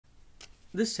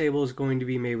This table is going to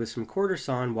be made with some quarter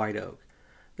sawn white oak.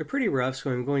 They're pretty rough,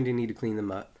 so I'm going to need to clean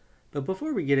them up. But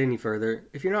before we get any further,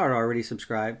 if you're not already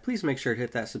subscribed, please make sure to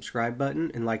hit that subscribe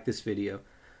button and like this video.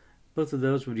 Both of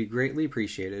those would be greatly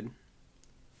appreciated.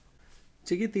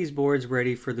 To get these boards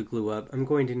ready for the glue up, I'm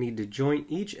going to need to joint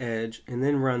each edge and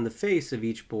then run the face of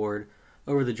each board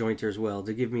over the jointer as well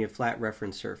to give me a flat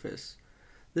reference surface.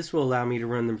 This will allow me to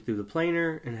run them through the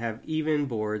planer and have even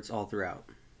boards all throughout.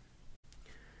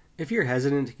 If you're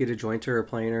hesitant to get a jointer or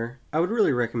planer, I would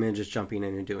really recommend just jumping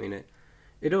in and doing it.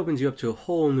 It opens you up to a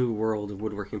whole new world of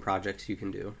woodworking projects you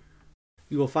can do.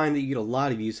 You will find that you get a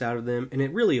lot of use out of them, and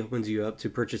it really opens you up to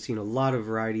purchasing a lot of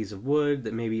varieties of wood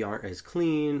that maybe aren't as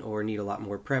clean or need a lot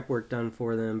more prep work done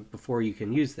for them before you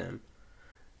can use them.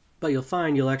 But you'll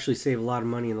find you'll actually save a lot of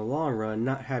money in the long run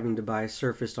not having to buy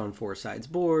surfaced on 4 sides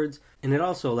boards, and it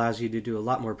also allows you to do a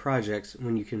lot more projects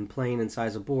when you can plane and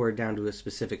size a board down to a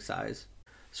specific size.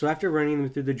 So after running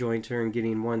them through the jointer and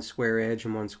getting one square edge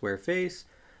and one square face,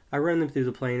 I run them through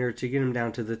the planer to get them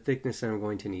down to the thickness that I'm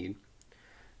going to need.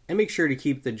 And make sure to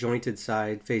keep the jointed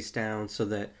side face down so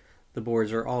that the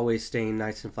boards are always staying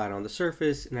nice and flat on the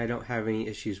surface and I don't have any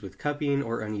issues with cupping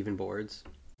or uneven boards.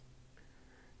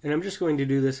 And I'm just going to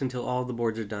do this until all the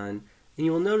boards are done, and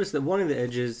you will notice that one of the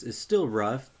edges is still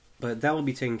rough, but that will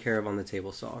be taken care of on the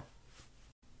table saw.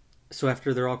 So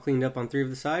after they're all cleaned up on 3 of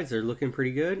the sides, they're looking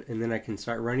pretty good, and then I can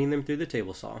start running them through the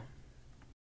table saw.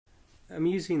 I'm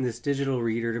using this digital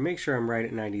reader to make sure I'm right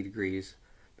at 90 degrees,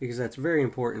 because that's very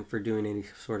important for doing any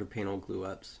sort of panel glue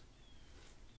ups.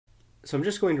 So I'm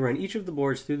just going to run each of the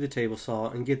boards through the table saw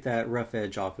and get that rough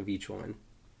edge off of each one.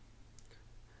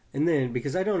 And then,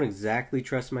 because I don't exactly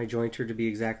trust my jointer to be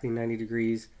exactly 90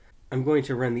 degrees, I'm going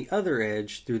to run the other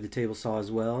edge through the table saw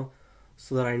as well,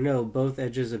 so that I know both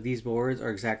edges of these boards are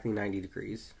exactly 90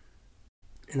 degrees.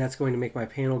 And that's going to make my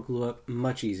panel glue up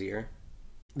much easier.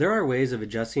 There are ways of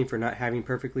adjusting for not having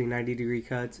perfectly 90 degree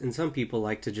cuts, and some people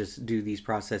like to just do these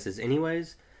processes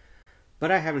anyways,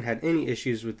 but I haven't had any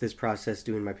issues with this process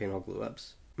doing my panel glue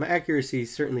ups. My accuracy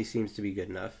certainly seems to be good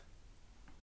enough.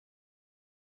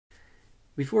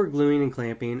 Before gluing and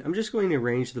clamping, I'm just going to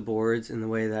arrange the boards in the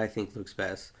way that I think looks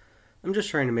best. I'm just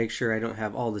trying to make sure I don't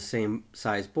have all the same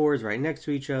size boards right next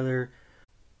to each other,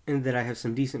 and that I have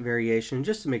some decent variation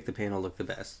just to make the panel look the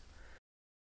best.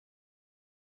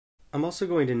 I'm also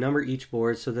going to number each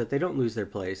board so that they don't lose their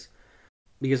place,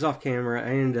 because off camera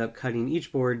I ended up cutting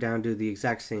each board down to the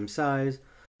exact same size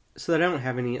so that I don't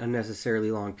have any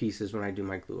unnecessarily long pieces when I do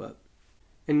my glue up.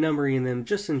 And numbering them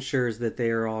just ensures that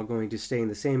they are all going to stay in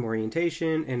the same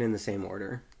orientation and in the same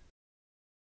order.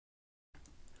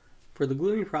 For the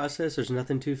gluing process, there's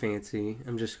nothing too fancy.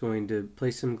 I'm just going to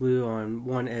place some glue on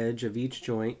one edge of each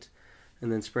joint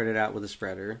and then spread it out with a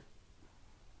spreader.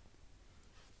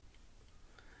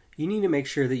 You need to make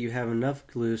sure that you have enough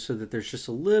glue so that there's just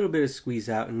a little bit of squeeze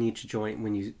out in each joint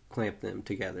when you clamp them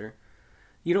together.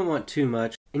 You don't want too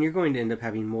much, and you're going to end up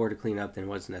having more to clean up than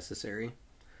what's necessary.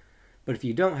 But if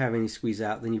you don't have any squeeze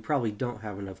out, then you probably don't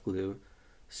have enough glue,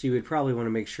 so you would probably want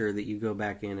to make sure that you go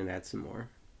back in and add some more.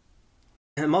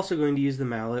 And I'm also going to use the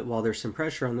mallet while there's some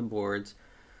pressure on the boards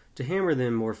to hammer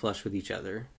them more flush with each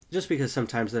other, just because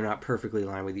sometimes they're not perfectly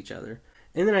aligned with each other.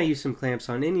 And then I use some clamps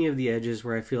on any of the edges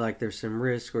where I feel like there's some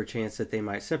risk or chance that they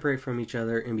might separate from each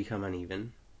other and become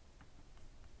uneven.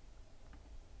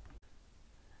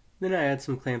 Then I add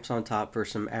some clamps on top for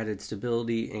some added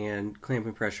stability and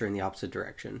clamping pressure in the opposite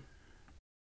direction.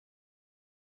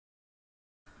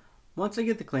 Once I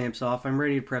get the clamps off, I'm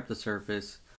ready to prep the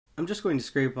surface. I'm just going to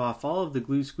scrape off all of the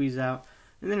glue squeeze out,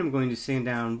 and then I'm going to sand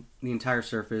down the entire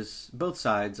surface, both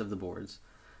sides of the boards.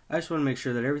 I just want to make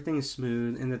sure that everything is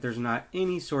smooth and that there's not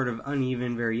any sort of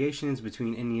uneven variations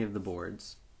between any of the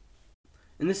boards.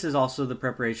 And this is also the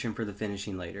preparation for the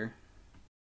finishing later.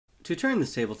 To turn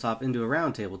this tabletop into a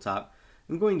round tabletop,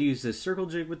 I'm going to use this circle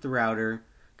jig with the router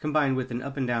combined with an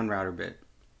up and down router bit.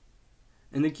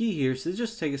 And the key here is to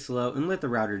just take it slow and let the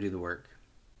router do the work.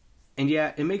 And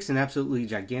yeah, it makes an absolutely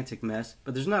gigantic mess,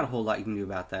 but there's not a whole lot you can do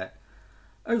about that,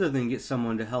 other than get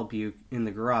someone to help you in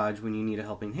the garage when you need a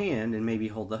helping hand and maybe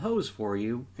hold the hose for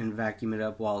you and vacuum it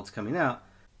up while it's coming out.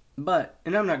 But,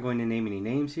 and I'm not going to name any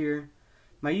names here,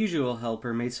 my usual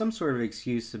helper made some sort of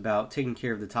excuse about taking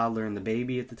care of the toddler and the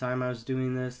baby at the time I was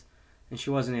doing this, and she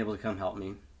wasn't able to come help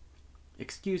me.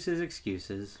 Excuses,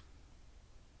 excuses.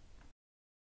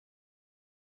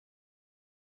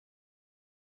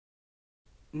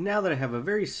 Now that I have a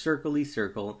very circle-y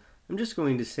circle, I'm just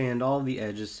going to sand all of the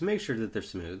edges to make sure that they're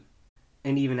smooth,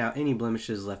 and even out any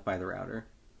blemishes left by the router.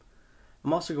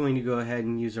 I'm also going to go ahead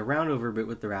and use a round over bit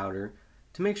with the router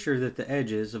to make sure that the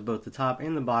edges of both the top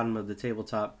and the bottom of the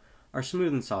tabletop are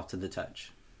smooth and soft to the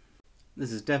touch.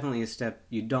 This is definitely a step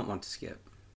you don't want to skip.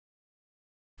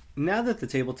 Now that the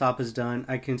tabletop is done,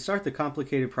 I can start the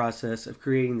complicated process of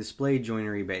creating the splayed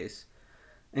joinery base.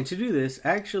 And to do this,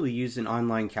 I actually used an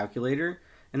online calculator,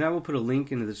 and I will put a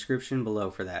link in the description below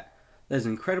for that. That is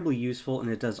incredibly useful, and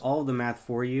it does all of the math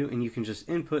for you, and you can just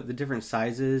input the different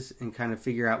sizes and kind of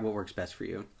figure out what works best for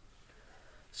you.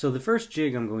 So the first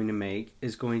jig I'm going to make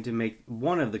is going to make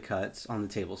one of the cuts on the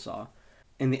table saw.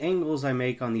 And the angles I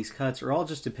make on these cuts are all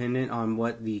just dependent on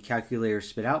what the calculator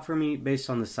spit out for me based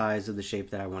on the size of the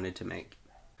shape that I wanted to make.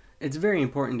 It's very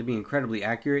important to be incredibly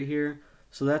accurate here,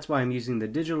 so that's why I'm using the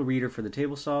digital reader for the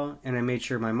table saw, and I made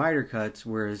sure my miter cuts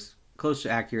were as close to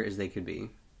accurate as they could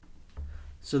be.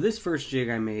 So this first jig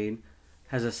I made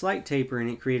has a slight taper in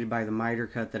it created by the miter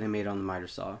cut that I made on the miter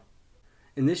saw.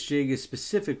 And this jig is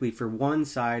specifically for one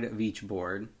side of each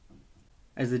board.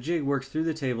 As the jig works through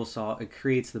the table saw, it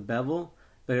creates the bevel,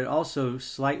 but it also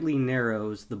slightly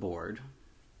narrows the board.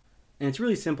 And it's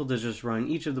really simple to just run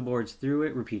each of the boards through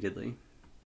it repeatedly.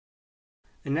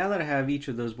 And now that I have each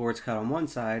of those boards cut on one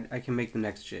side, I can make the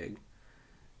next jig.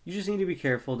 You just need to be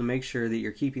careful to make sure that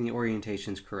you're keeping the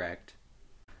orientations correct.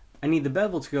 I need the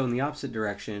bevel to go in the opposite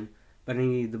direction, but I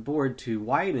need the board to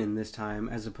widen this time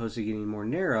as opposed to getting more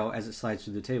narrow as it slides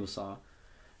through the table saw.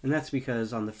 And that's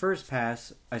because on the first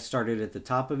pass, I started at the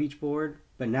top of each board,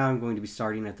 but now I'm going to be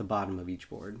starting at the bottom of each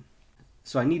board.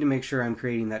 So I need to make sure I'm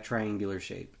creating that triangular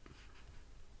shape.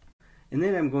 And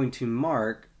then I'm going to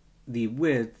mark the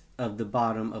width of the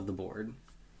bottom of the board.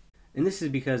 And this is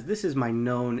because this is my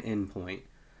known endpoint.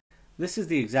 This is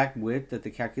the exact width that the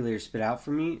calculator spit out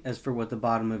for me as for what the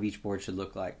bottom of each board should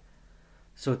look like.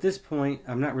 So at this point,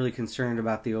 I'm not really concerned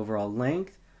about the overall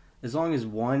length. As long as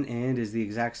one end is the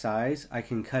exact size, I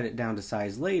can cut it down to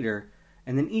size later,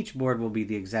 and then each board will be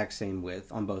the exact same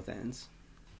width on both ends.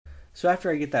 So after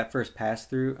I get that first pass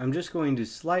through, I'm just going to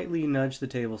slightly nudge the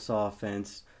table saw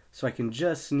fence so I can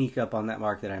just sneak up on that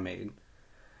mark that I made.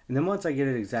 And then once I get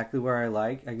it exactly where I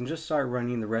like, I can just start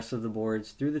running the rest of the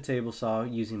boards through the table saw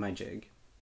using my jig.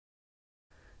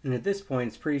 And at this point,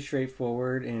 it's pretty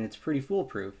straightforward and it's pretty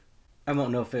foolproof. I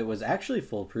won't know if it was actually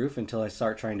foolproof until I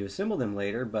start trying to assemble them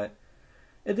later, but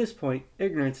at this point,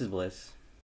 ignorance is bliss.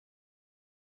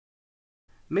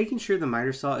 Making sure the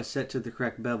miter saw is set to the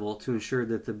correct bevel to ensure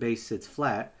that the base sits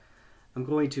flat, I'm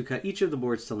going to cut each of the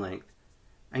boards to length.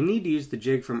 I need to use the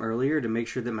jig from earlier to make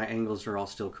sure that my angles are all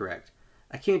still correct.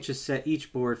 I can't just set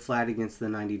each board flat against the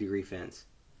 90-degree fence.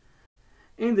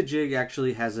 And the jig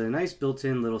actually has a nice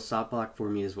built-in little stop block for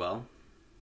me as well.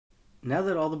 Now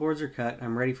that all the boards are cut,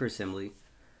 I'm ready for assembly.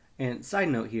 And side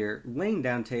note here, laying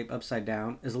down tape upside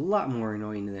down is a lot more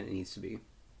annoying than it needs to be.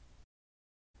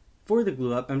 For the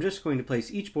glue up, I'm just going to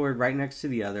place each board right next to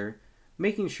the other,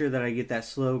 making sure that I get that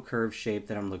slow curved shape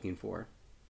that I'm looking for.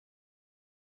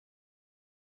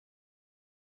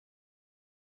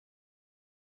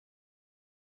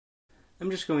 I'm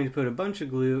just going to put a bunch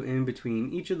of glue in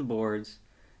between each of the boards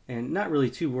and not really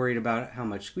too worried about how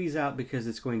much squeeze out because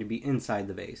it's going to be inside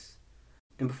the base.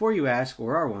 And before you ask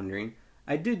or are wondering,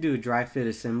 I did do a dry fit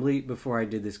assembly before I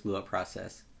did this glue up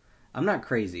process. I'm not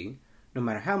crazy. No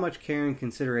matter how much care and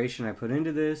consideration I put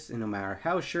into this, and no matter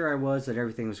how sure I was that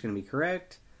everything was going to be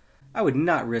correct, I would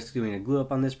not risk doing a glue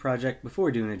up on this project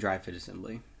before doing a dry fit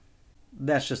assembly.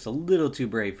 That's just a little too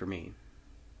brave for me.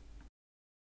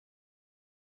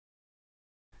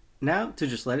 Now to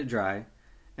just let it dry,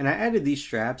 and I added these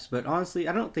straps, but honestly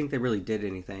I don't think they really did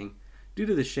anything. Due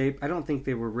to the shape, I don't think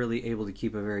they were really able to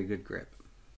keep a very good grip.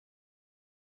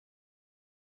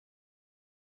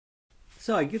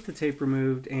 So I get the tape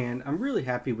removed, and I'm really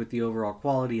happy with the overall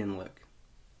quality and look.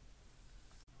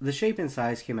 The shape and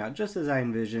size came out just as I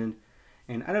envisioned,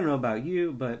 and I don't know about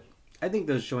you, but I think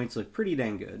those joints look pretty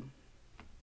dang good.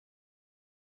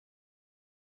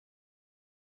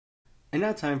 And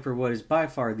now time for what is by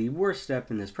far the worst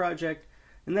step in this project,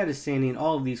 and that is sanding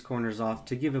all of these corners off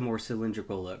to give a more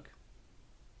cylindrical look.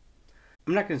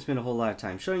 I'm not going to spend a whole lot of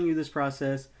time showing you this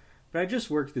process, but I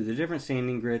just work through the different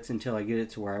sanding grits until I get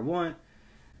it to where I want,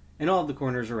 and all of the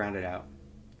corners are rounded out.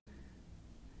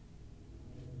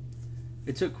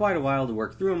 It took quite a while to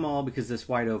work through them all because this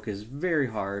white oak is very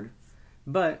hard,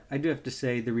 but I do have to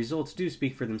say the results do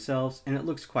speak for themselves and it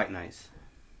looks quite nice.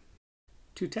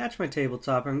 To attach my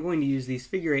tabletop, I'm going to use these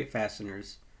figure 8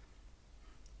 fasteners.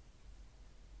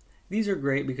 These are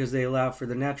great because they allow for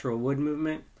the natural wood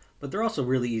movement, but they're also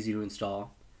really easy to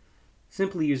install.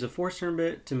 Simply use a Forstner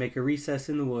bit to make a recess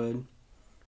in the wood,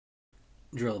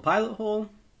 drill a pilot hole,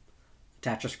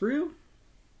 attach a screw,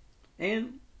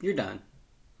 and you're done.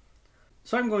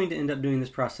 So I'm going to end up doing this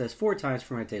process 4 times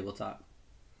for my tabletop.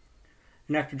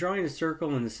 And after drawing a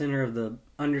circle in the center of the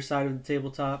underside of the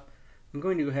tabletop, I'm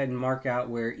going to go ahead and mark out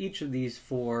where each of these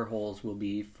 4 holes will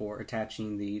be for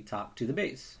attaching the top to the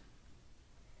base.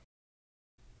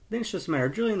 Then it's just a matter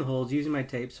of drilling the holes using my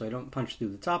tape so I don't punch through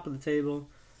the top of the table.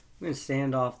 I'm going to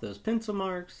sand off those pencil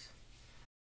marks,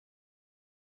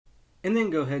 and then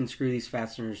go ahead and screw these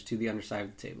fasteners to the underside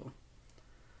of the table.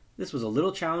 This was a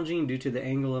little challenging due to the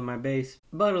angle of my base,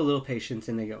 but a little patience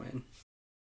and they go in.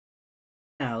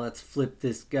 Now let's flip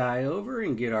this guy over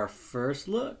and get our first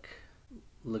look.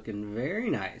 Looking very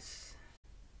nice.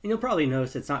 And you'll probably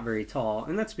notice it's not very tall,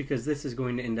 and that's because this is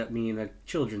going to end up being a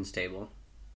children's table.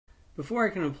 Before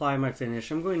I can apply my finish,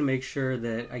 I'm going to make sure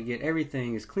that I get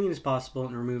everything as clean as possible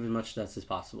and remove as much dust as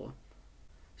possible.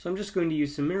 So I'm just going to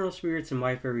use some mineral spirits and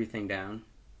wipe everything down.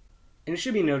 And it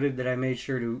should be noted that I made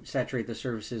sure to saturate the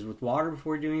surfaces with water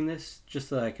before doing this, just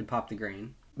so that I could pop the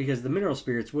grain, because the mineral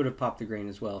spirits would have popped the grain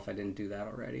as well if I didn't do that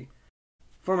already.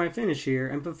 For my finish here,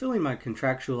 I'm fulfilling my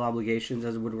contractual obligations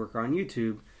as a woodworker on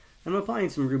YouTube, and I'm applying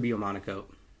some Rubio Monocoat.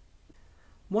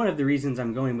 One of the reasons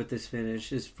I'm going with this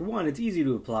finish is, for one, it's easy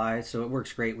to apply, so it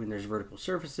works great when there's vertical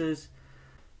surfaces,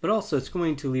 but also it's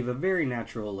going to leave a very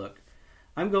natural look.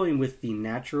 I'm going with the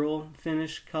natural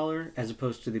finish color as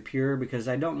opposed to the pure because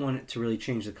I don't want it to really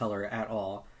change the color at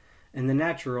all. And the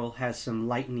natural has some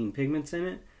lightening pigments in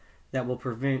it that will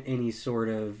prevent any sort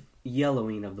of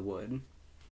yellowing of the wood.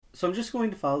 So I'm just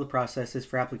going to follow the processes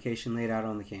for application laid out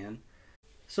on the can.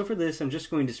 So for this, I'm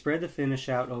just going to spread the finish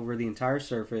out over the entire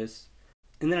surface,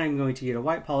 and then I'm going to get a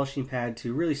white polishing pad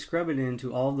to really scrub it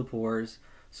into all of the pores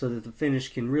so that the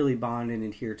finish can really bond and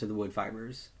adhere to the wood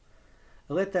fibers.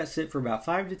 I let that sit for about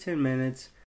 5 to 10 minutes,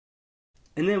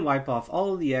 and then wipe off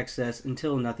all of the excess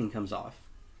until nothing comes off.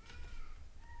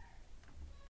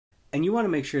 And you want to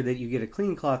make sure that you get a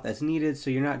clean cloth as needed so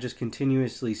you're not just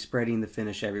continuously spreading the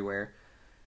finish everywhere.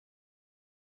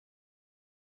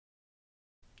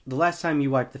 The last time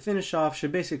you wipe the finish off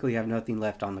should basically have nothing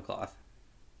left on the cloth.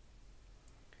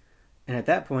 And at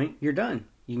that point, you're done.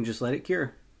 You can just let it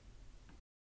cure.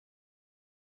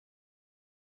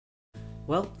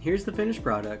 Well, here's the finished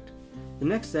product. The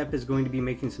next step is going to be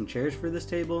making some chairs for this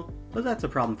table, but that's a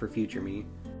problem for future me.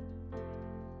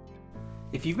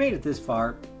 If you've made it this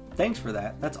far, thanks for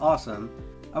that. That's awesome.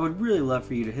 I would really love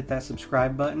for you to hit that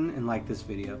subscribe button and like this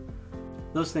video.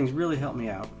 Those things really help me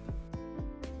out.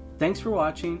 Thanks for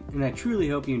watching, and I truly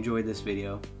hope you enjoyed this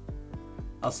video.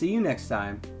 I'll see you next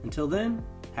time. Until then,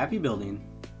 happy building.